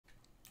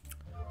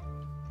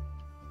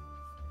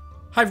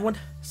Hi everyone,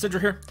 Cendril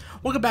here.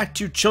 Welcome back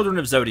to Children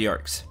of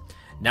Zodiarcs.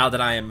 Now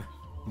that I am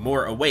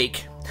more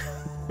awake,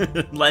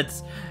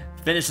 let's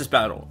finish this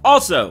battle.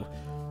 Also,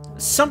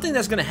 something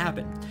that's going to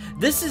happen.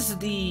 This is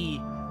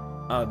the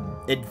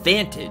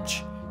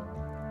advantage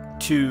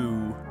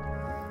to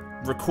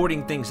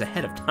recording things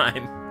ahead of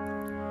time.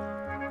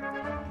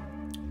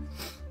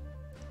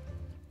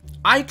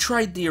 I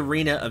tried the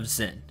Arena of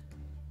Zen,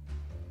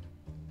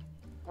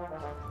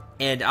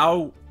 and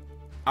I'll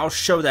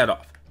show that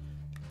off.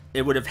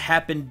 It would have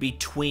happened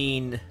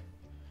between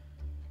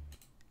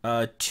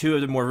two of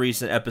the more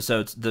recent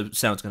episodes. The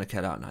sound's going to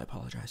cut out, and I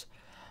apologize.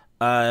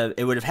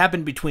 It would have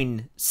happened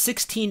between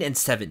 16 and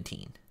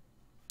 17.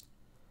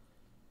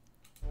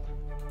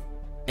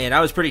 And I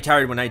was pretty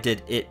tired when I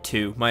did it,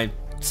 too. My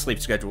sleep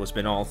schedule has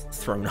been all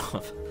thrown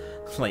off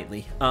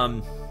lately.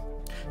 And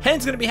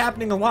it's going to be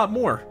happening a lot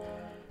more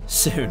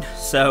soon.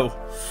 So,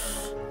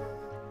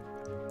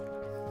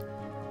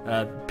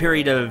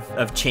 period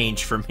of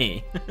change for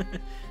me.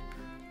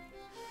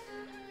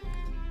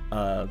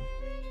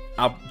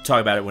 I'll talk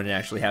about it when it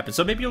actually happens.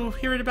 So maybe you'll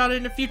hear about it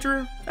in a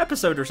future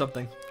episode or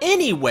something.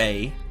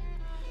 Anyway,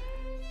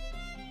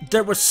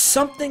 there was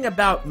something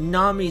about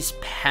Nami's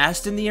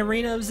past in the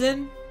Arena of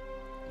Zen.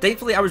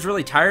 Thankfully, I was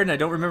really tired and I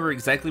don't remember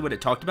exactly what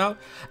it talked about.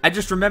 I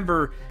just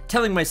remember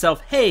telling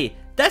myself, hey,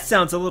 that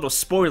sounds a little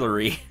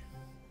spoilery.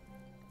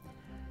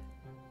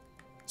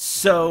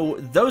 So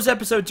those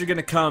episodes are going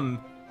to come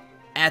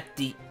at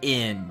the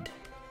end.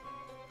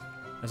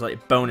 As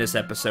like bonus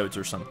episodes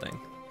or something.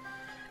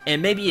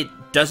 And maybe it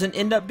doesn't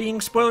end up being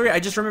spoilery. I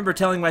just remember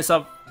telling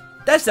myself,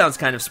 that sounds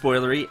kind of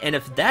spoilery. And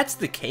if that's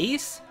the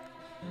case,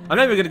 I'm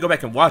not even going to go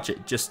back and watch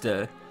it just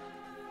to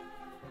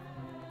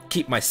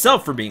keep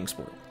myself from being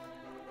spoiled.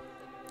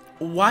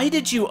 Why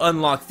did you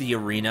unlock the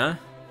arena?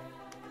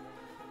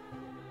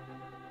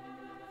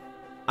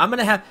 I'm going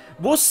to have...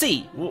 We'll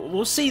see.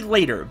 We'll see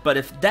later. But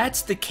if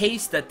that's the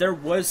case, that there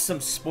was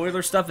some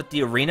spoiler stuff at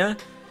the arena,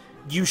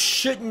 you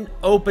shouldn't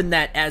open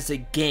that as a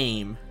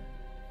game.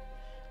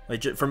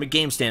 Like, from a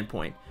game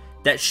standpoint,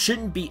 that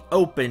shouldn't be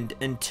opened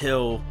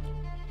until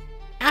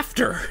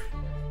after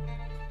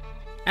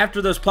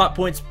those plot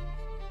points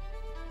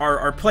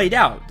are played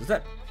out. Does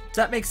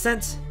that make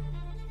sense?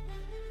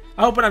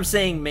 I hope what I'm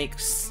saying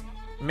makes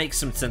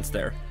some sense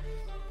there.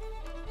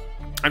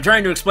 I'm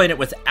trying to explain it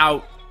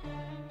without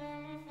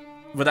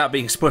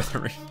being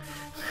spoilery,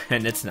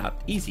 and it's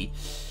not easy.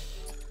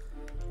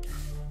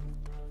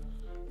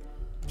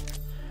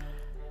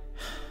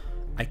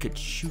 I could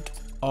shoot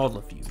all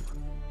of you.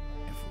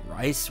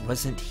 Rice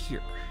wasn't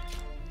here.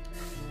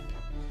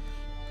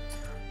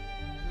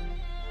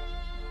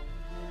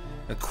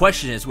 The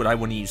question is, would I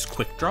want to use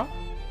Quick Draw?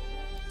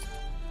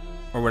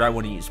 Or would I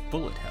want to use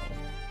Bullet Hell?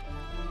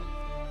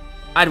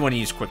 I'd want to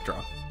use Quick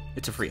Draw.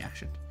 It's a free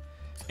action.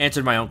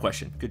 Answered my own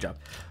question. Good job.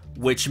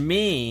 Which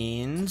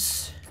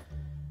means...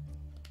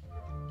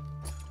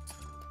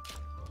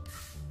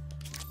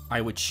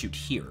 I would shoot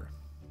here.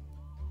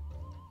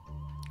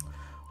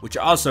 Which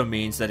also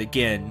means that,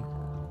 again...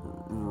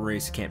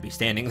 Race can't be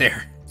standing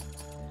there.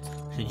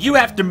 You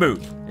have to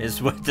move,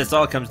 is what this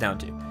all comes down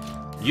to.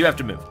 You have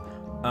to move.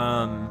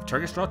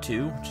 Targets draw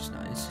 2, which is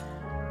nice.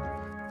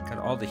 Got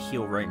all the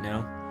heal right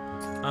now.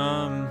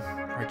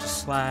 Righteous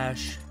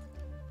Slash.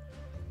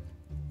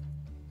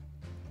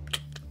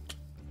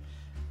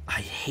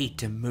 I hate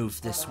to move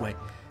this way.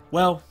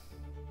 Well,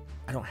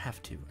 I don't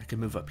have to. I can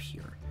move up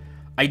here.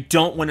 I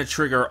don't want to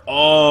trigger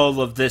all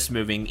of this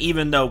moving,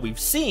 even though we've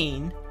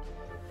seen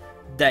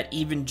that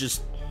even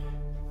just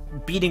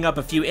beating up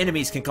a few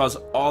enemies can cause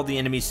all the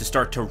enemies to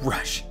start to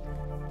rush.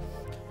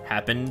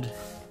 Happened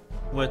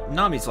with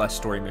Nami's last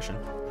story mission.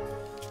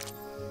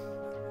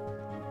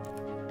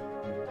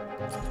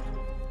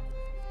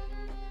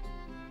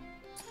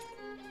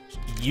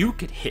 You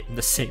could hit in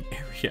the same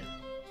area.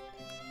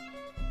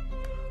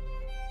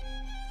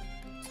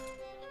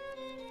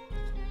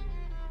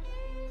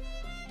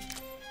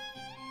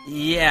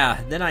 Yeah,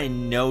 then I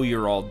know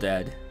you're all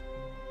dead.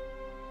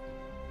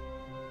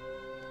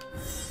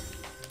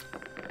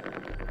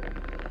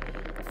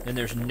 And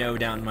there's no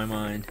doubt in my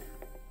mind.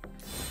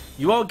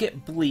 You all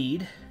get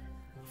bleed.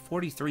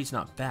 43 is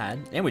not bad.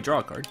 And we draw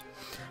a card.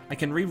 I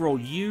can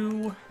reroll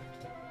you.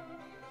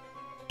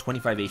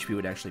 25 HP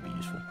would actually be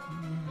useful.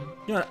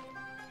 You know what?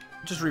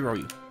 Just reroll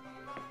you.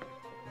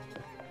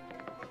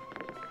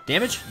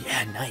 Damage?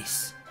 Yeah,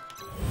 nice.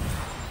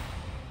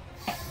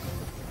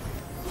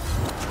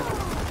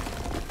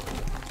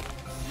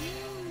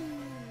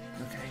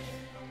 Okay.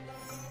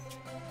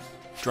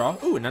 Draw.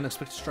 Ooh, an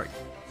unexpected strike.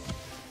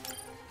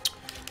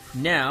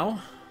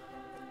 Now,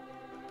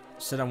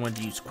 said I wanted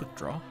to use Quick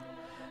Draw.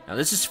 Now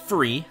this is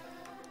free,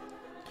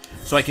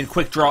 so I can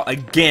Quick Draw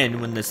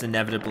again when this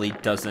inevitably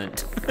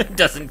doesn't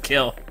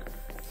kill,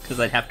 because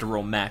I'd have to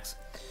roll max.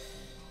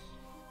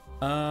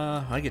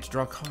 I get to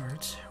draw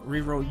cards.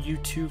 Reroll you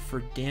 2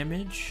 for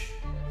damage.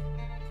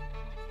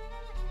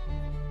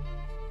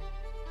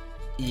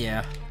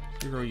 Yeah,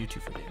 reroll you 2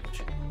 for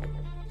damage.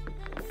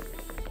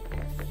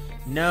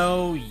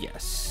 No,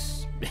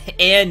 yes.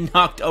 and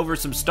knocked over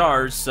some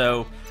stars,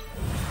 so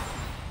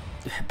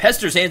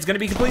Pester's hand's gonna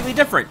be completely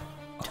different.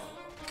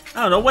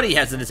 I don't know what he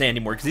has in his hand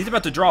anymore, because he's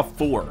about to draw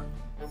 4.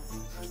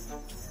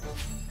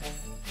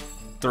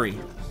 3.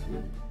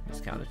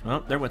 Miscounted.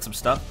 Well, there went some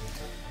stuff.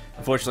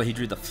 Unfortunately, he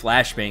drew the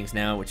flashbangs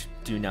now, which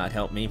do not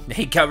help me.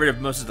 He got rid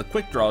of most of the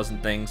quick draws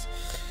and things.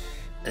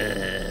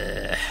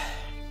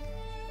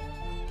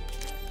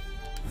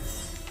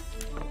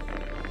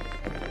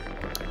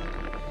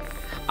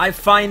 I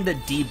find the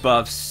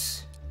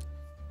debuffs.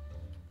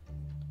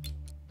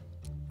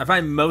 I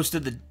find most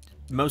of the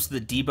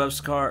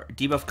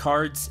debuff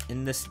cards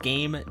in this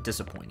game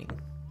disappointing.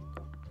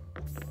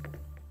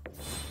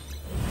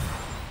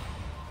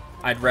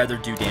 I'd rather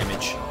do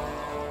damage.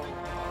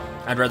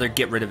 I'd rather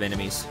get rid of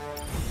enemies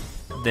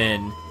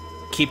than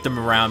keep them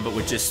around, but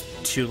with just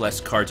 2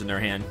 less cards in their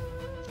hand.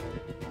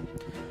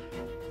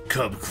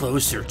 Come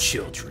closer,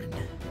 children.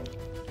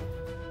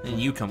 And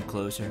you come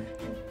closer.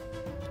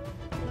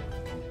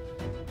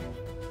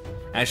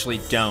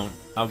 Actually, don't.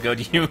 I'll go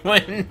to you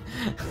when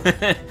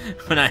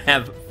when I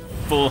have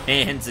full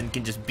hands and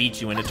can just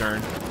beat you in a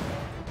turn.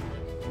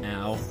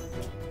 Ow.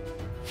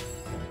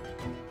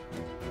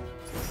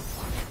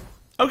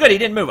 Oh good, he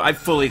didn't move. I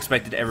fully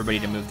expected everybody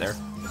to move there.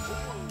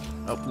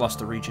 Oh, lost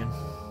the region.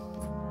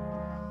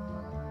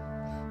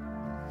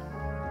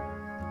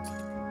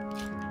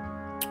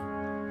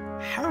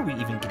 How are we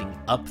even getting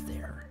up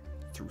there?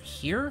 Through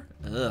here?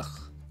 Ugh.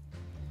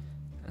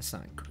 That's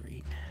not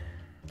great.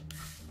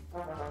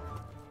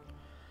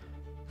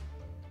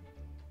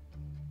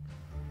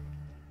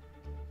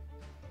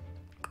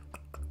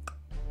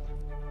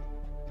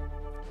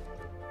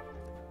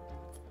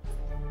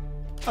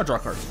 I'll draw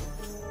cards.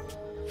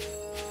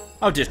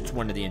 I'll just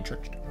one to the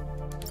entrenched.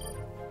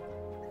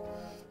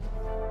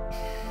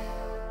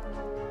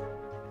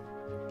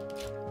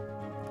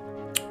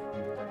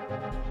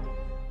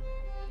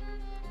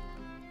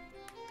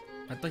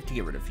 I'd like to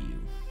get rid of you.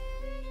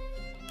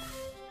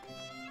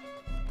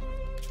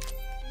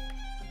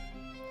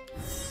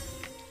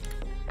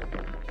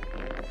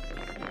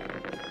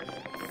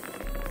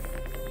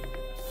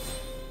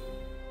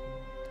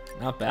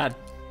 Not bad.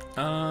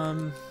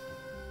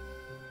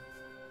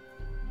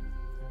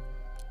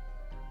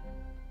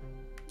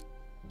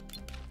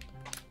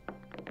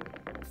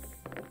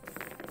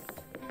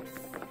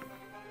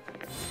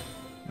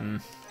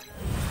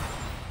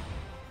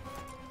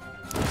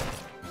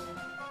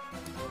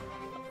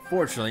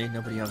 Fortunately,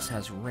 nobody else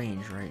has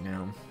range right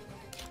now.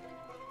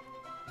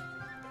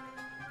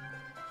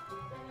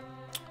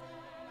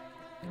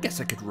 I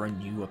guess I could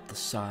run you up the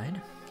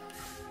side.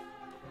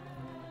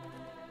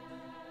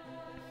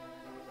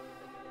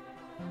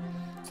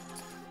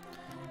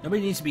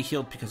 Nobody needs to be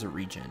healed because of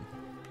regen.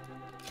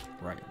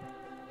 Right.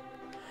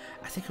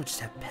 I think I'll just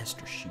have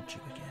Pester shoot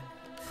you again.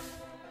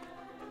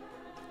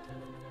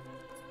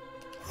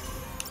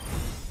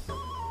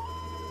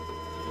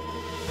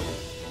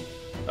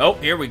 Oh,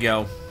 here we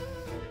go.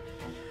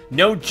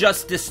 No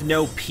justice,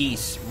 no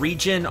peace.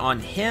 Regen on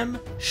him.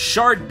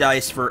 Shard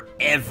dice for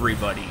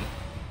everybody.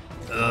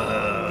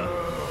 Ugh.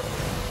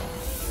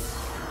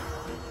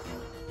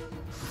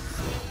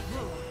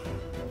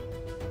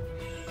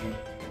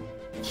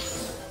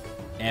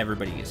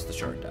 Everybody gets the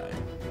shard die.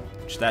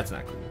 Which, that's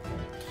not cool.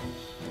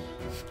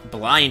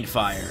 Blind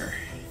fire.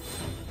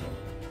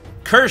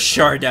 Curse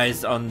shard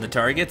dice on the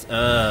targets.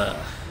 Ugh.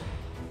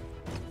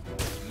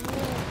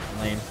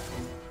 Lame.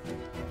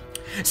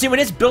 See, when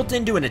it's built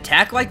into an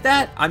attack like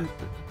that, I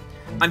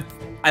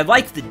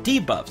like the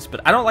debuffs,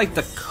 but I don't like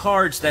the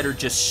cards that are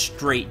just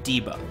straight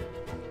debuff.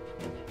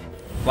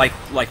 Like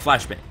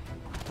Flashbang.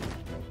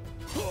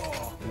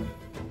 Oh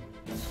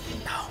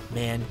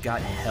man,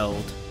 got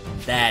held.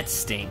 That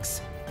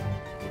stinks.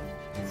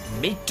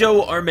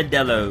 Mato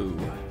Armadillo.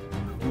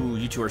 Ooh,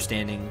 you two are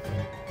standing.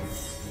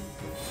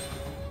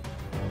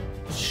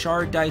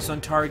 Shard dice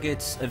on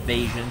targets,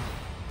 evasion.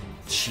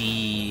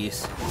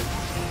 Jeez.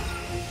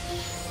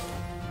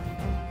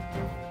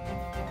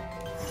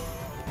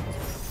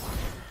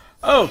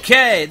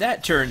 Okay,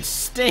 that turn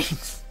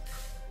stinks.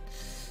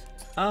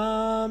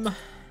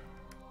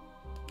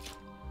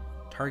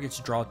 Targets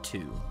draw 2.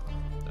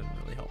 Doesn't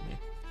really help me.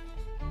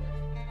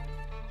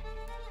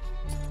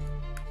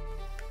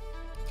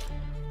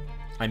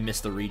 I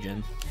missed the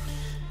regen.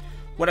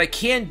 What I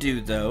can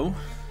do though,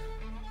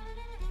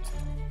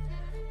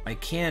 I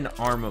can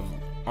arm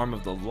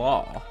of the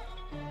law.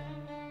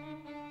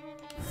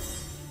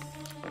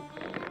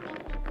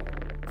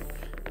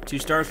 Two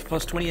stars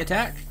plus 20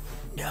 attack?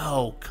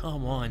 No,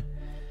 come on.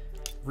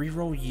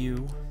 Reroll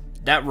you.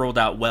 That rolled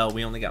out well.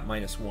 We only got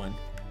 -1.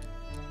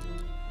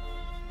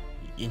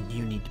 And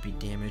you need to be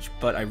damaged,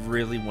 but I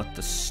really want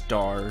the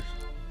star.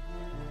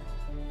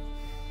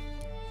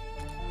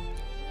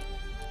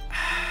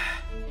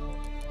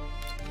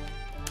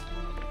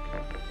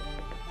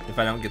 If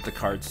I don't get the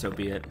card, so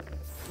be it.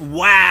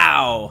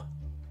 Wow!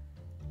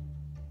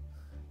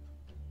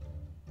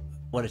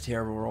 What a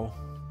terrible roll.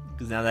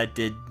 Because now that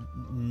did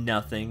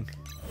nothing.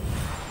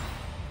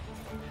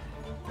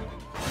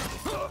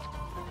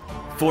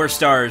 4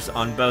 stars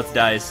on both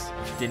dice.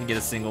 Didn't get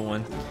a single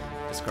one.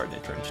 Discard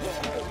entrenched.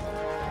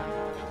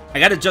 I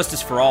got a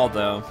Justice for All,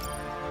 though,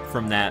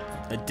 from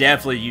that.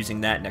 Definitely using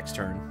that next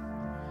turn.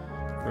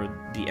 For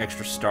the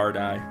extra star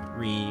die.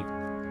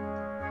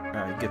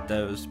 Get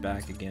those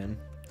back again.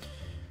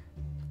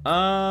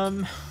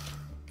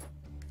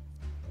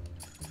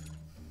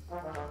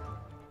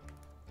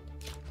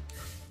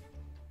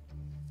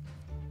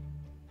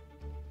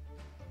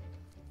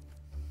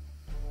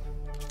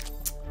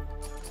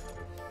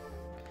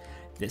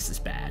 This is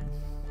bad.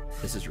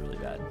 This is really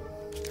bad.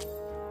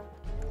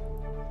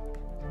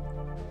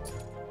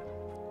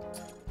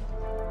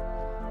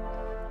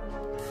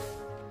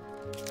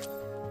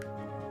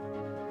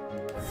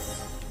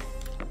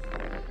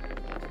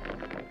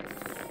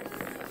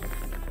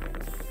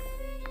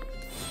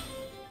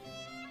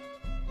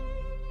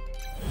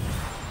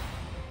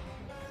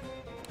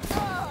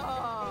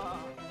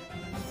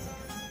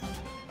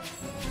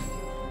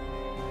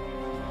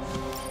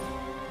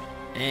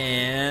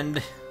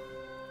 And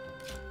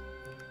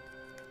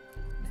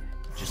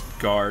just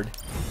guard.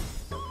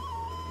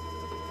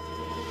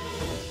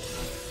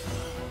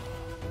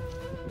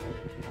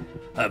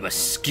 I'ma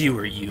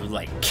skewer you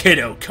like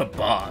kiddo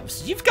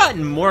kebabs. You've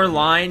gotten more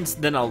lines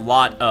than a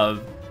lot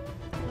of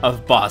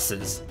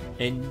bosses,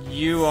 and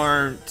you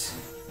aren't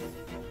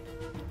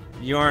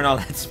all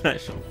that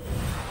special.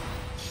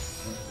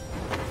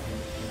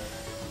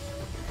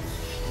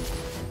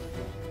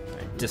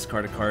 Right,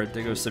 discard a card.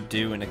 There goes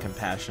Subdue and a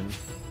Compassion.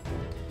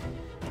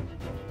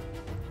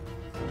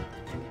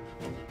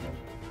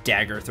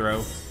 Dagger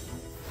throw.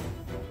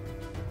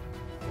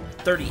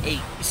 38.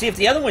 You see, if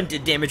the other one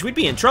did damage, we'd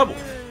be in trouble.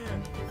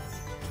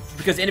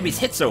 Because enemies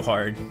hit so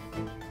hard.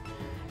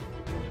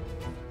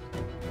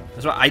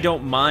 That's why I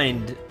don't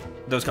mind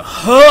those.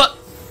 Huh!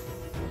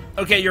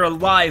 Okay, you're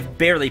alive,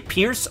 barely.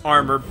 Pierce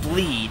armor,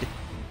 bleed.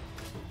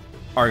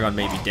 Argon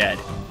may be dead.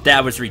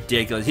 That was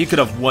ridiculous. He could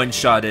have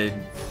one-shotted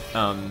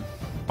Argon,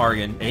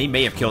 and he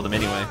may have killed him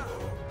anyway.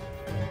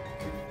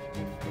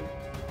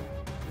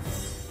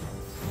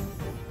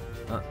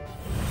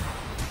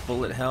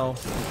 Bullet hell.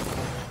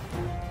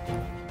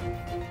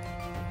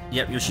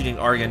 Yep, you're shooting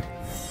Argon.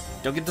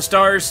 Don't get the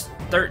stars.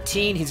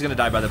 13. He's gonna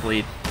die by the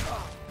bleed.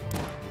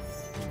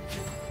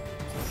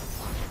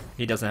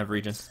 He doesn't have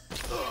regen.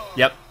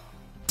 Yep.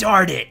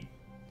 Darn it!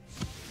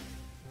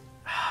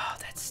 Oh,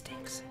 that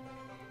stinks.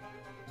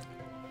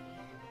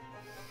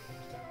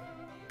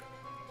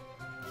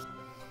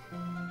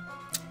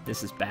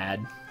 This is bad.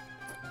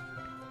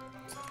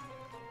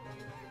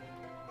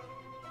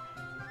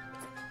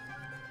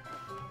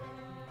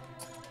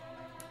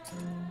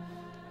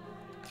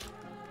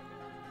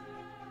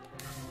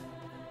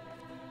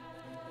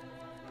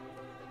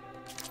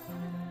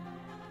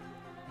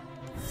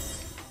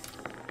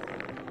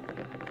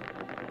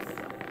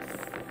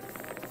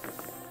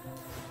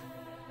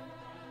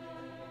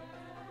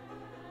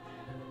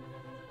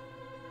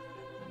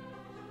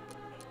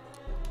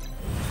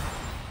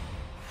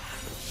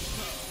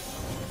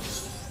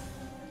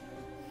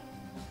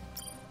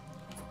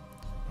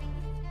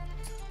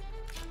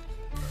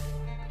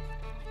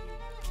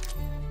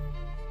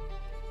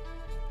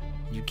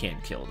 You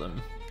can't kill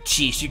them.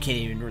 Jeez, you can't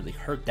even really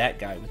hurt that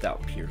guy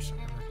without Pierce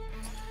armor.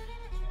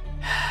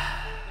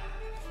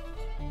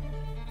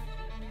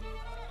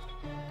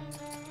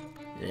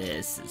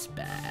 This is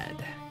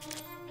bad.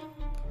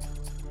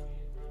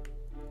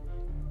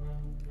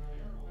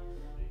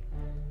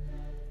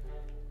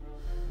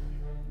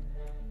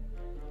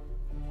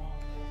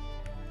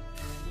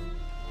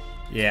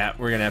 Yeah,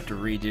 we're gonna have to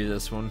redo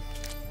this one.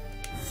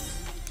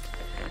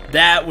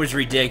 That was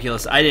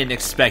ridiculous. I didn't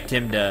expect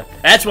him to...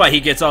 That's why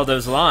he gets all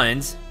those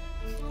lines.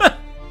 I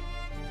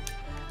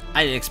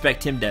didn't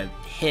expect him to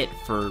hit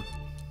for...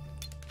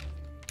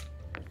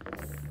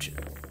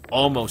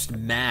 almost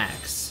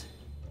max.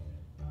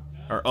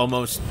 Or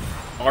almost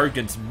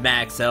Argon's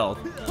max health.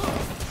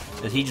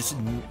 That he just...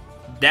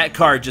 That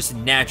card just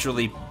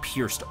naturally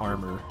pierced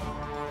armor.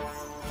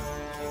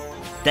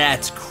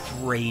 That's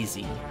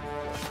crazy.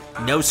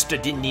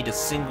 Didn't need a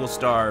single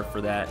star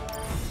for that.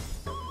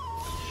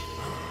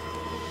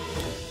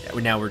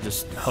 Now we're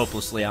just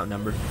hopelessly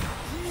outnumbered.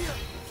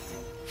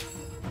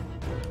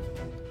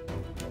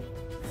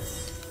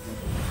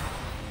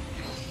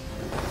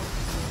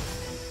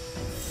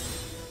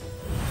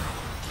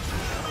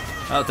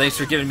 Oh, thanks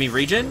for giving me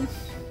regen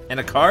and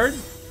a card.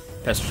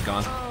 Pester's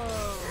gone.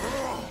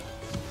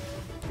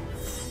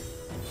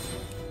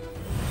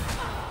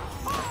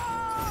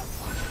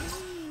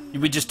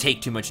 We just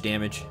take too much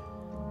damage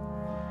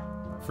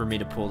for me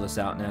to pull this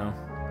out now.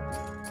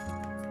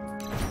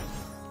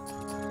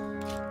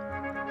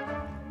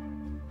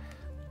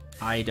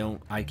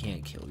 I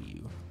can't kill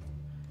you.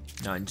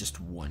 Not in just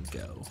one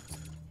go.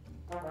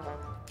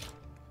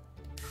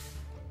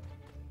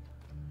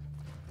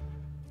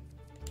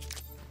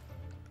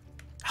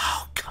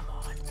 Oh, come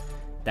on.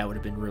 That would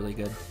have been really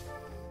good.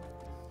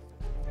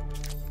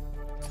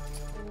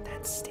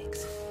 That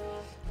stinks.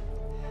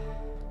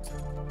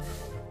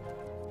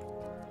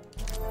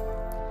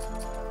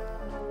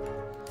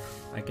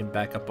 I can back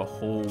back up a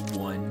whole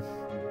 1.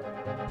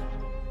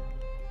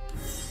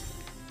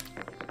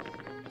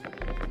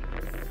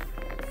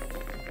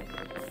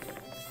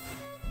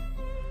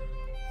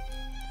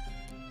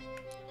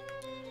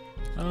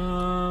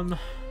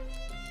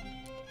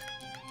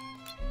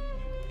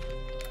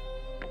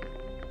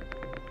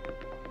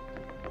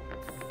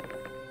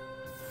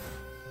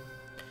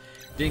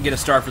 Didn't get a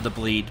star for the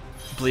bleed.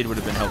 Bleed would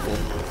have been helpful.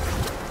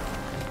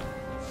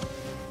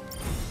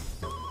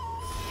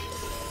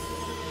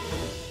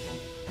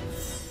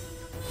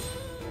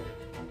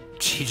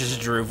 She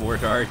just drew 4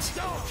 cards.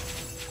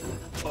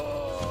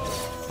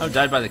 Oh,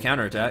 died by the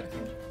counterattack.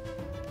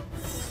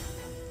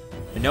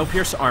 And no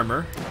pierce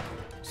armor,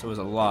 so was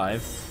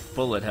alive.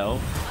 Bullet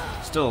hell,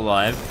 still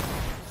alive.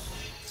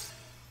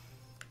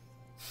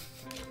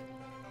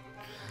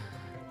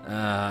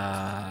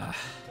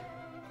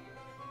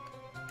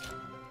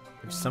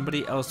 If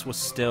somebody else was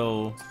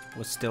still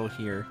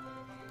here,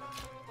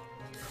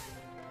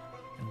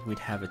 we'd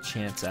have a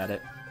chance at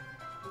it.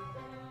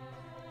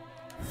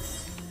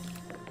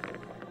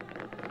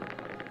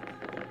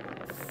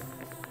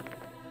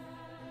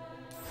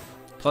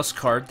 Plus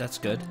card, that's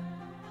good.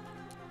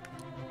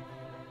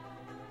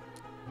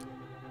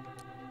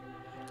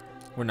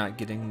 We're not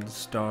getting the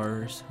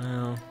stars.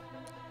 Well,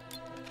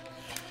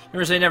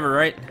 never say never,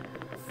 right?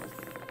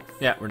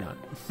 Yeah, we're not.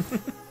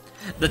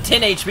 The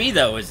 10 HP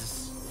though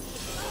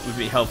would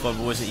be helpful if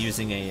I wasn't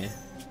using a.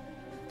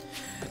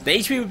 The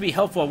HP would be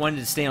helpful. I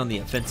wanted to stay on the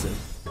offensive.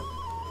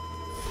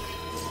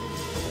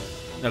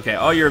 Okay,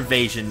 all your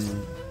evasion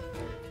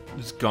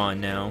is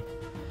gone now,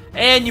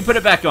 and you put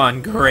it back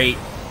on. Great.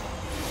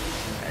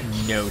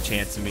 No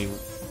chance of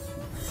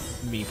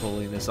me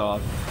pulling this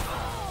off.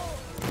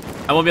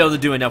 I won't be able to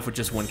do enough with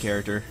just one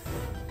character.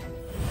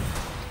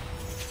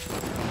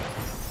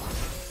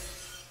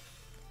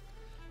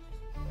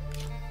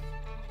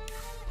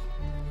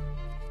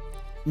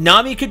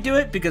 Nami could do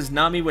it because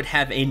Nami would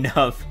have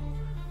enough,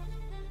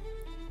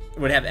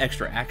 would have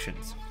extra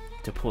actions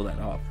to pull that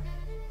off.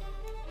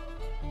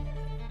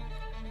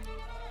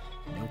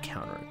 No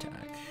counterattack.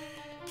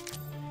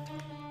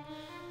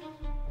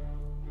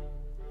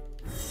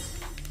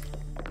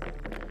 I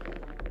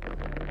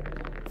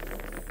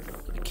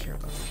don't really care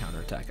about the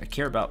counterattack. I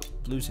care about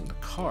losing the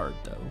card,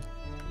 though.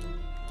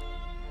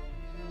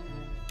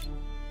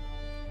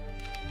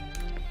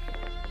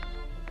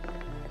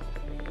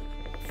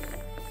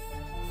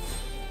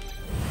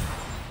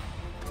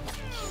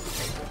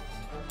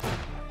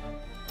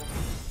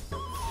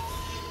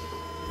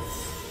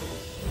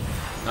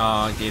 Oh,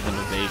 I gave him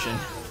evasion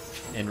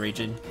and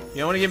region. You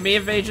don't want to give me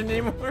evasion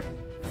anymore?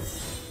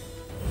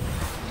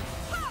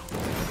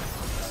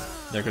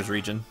 There goes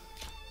region.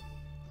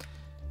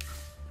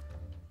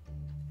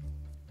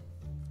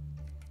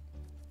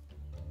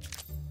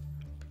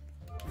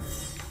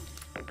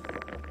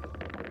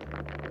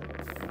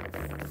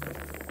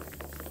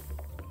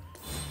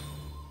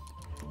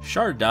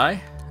 Shard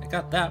die. I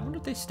got that. What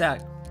did they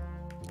stack?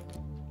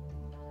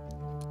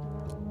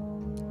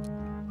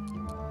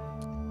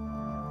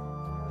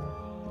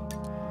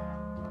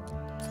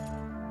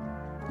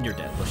 You're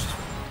dead. Let's just...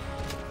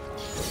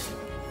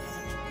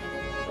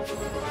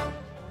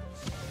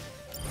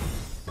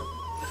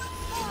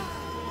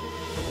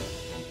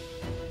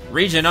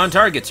 Region on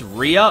targets.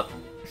 Re-up.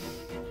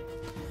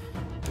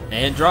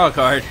 And draw a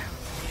card.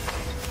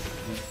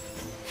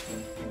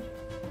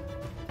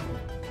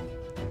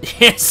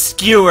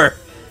 Skewer.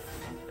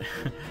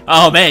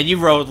 Oh man, you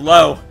rolled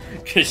low.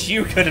 Because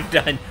you could have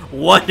done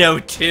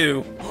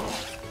 102.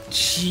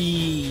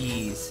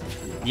 Jeez.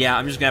 Yeah,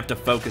 I'm just going to have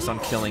to focus on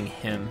killing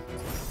him.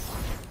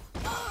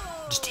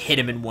 Just hit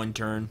him in one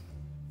turn.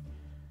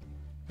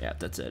 Yeah,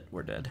 that's it.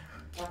 We're dead.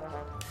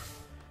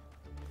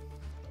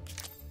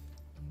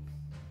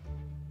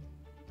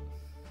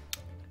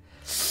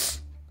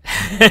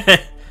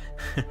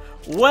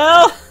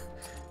 Well,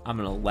 I'm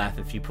gonna laugh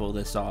if you pull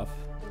this off.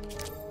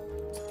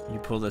 You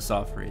pull this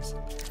off, Reese.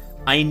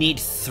 I need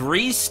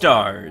 3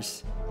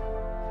 stars,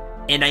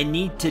 and I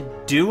need to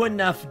do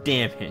enough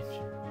damage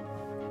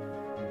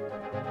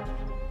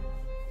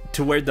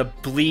to where the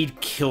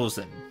bleed kills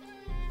him.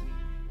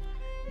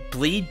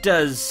 Bleed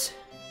does...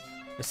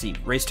 Let's see,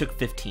 Race took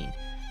 15.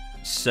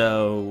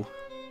 So...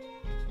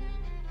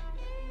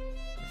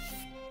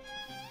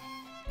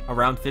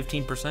 around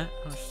 15%?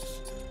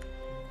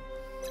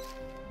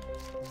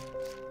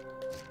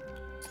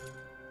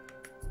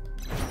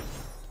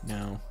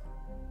 No.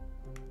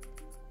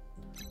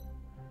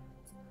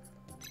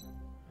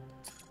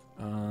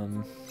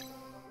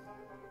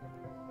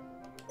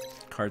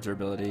 Cards or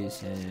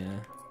abilities, yeah.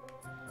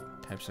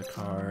 Types of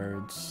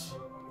cards.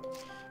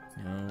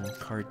 No.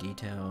 Card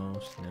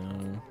details,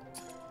 no.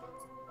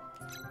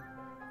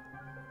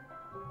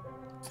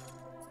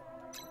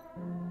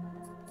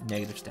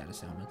 Negative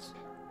status elements.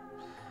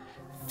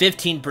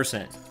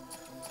 15%.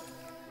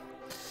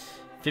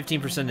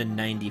 15% to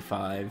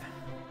 95.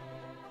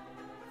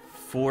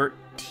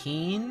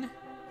 14?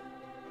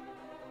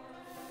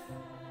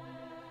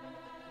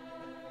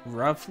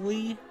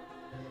 Roughly?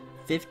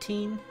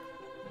 15?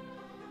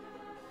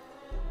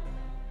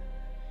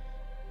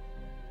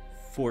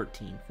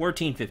 14.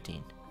 14,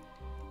 15.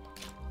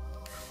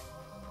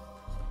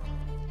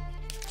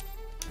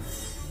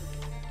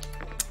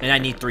 And I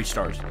need 3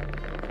 stars.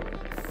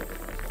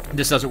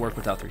 This doesn't work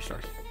without 3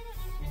 stars.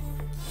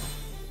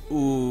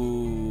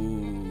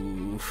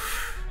 Ooh.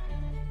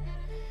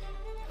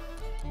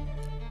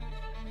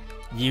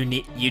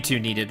 You two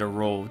needed to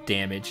roll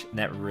damage, and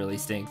that really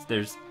stinks.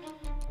 There's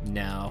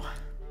no,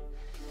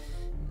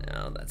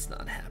 that's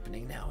not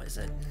happening now, is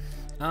it?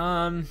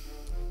 I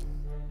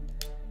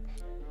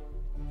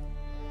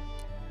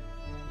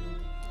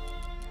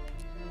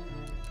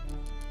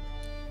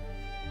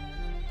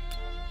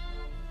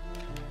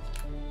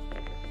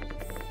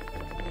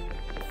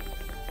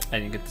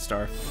didn't get the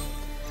star.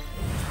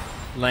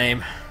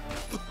 Lame.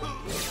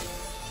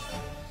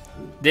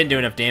 Didn't do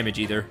enough damage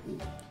either.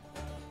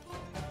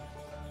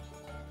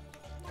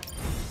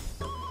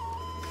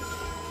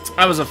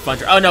 That was a fun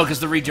try. Oh no, because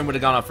the region would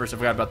have gone off first. I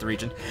forgot about the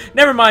region.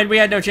 Never mind, we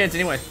had no chance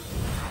anyway.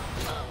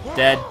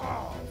 Dead.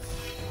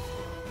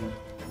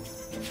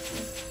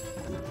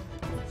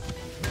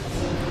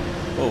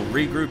 We'll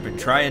regroup and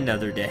try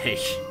another day.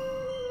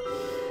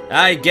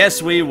 I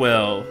guess we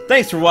will.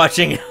 Thanks for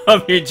watching.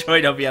 Hope you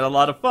enjoyed. Hope you had a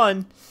lot of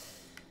fun.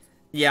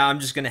 Yeah, I'm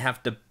just going to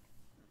have to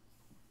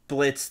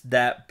blitz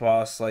that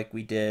boss like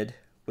we did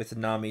with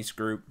Nami's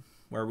group,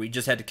 where we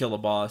just had to kill a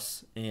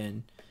boss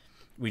and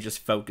we just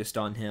focused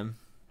on him.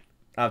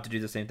 I'll have to do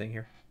the same thing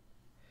here.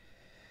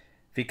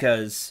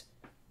 Because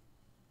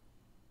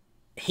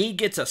he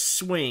gets a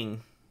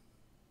swing,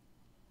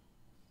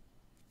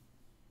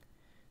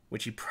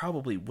 which he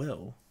probably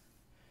will.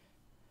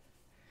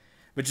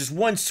 But just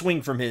one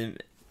swing from him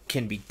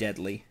can be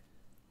deadly.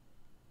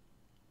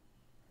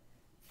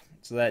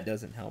 So that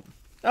doesn't help.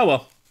 Oh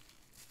well.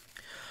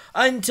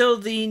 Until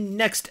the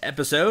next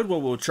episode, where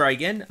we'll try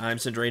again, I'm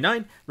Cendril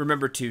 9.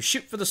 Remember to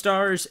shoot for the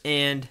stars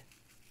and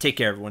take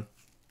care, everyone.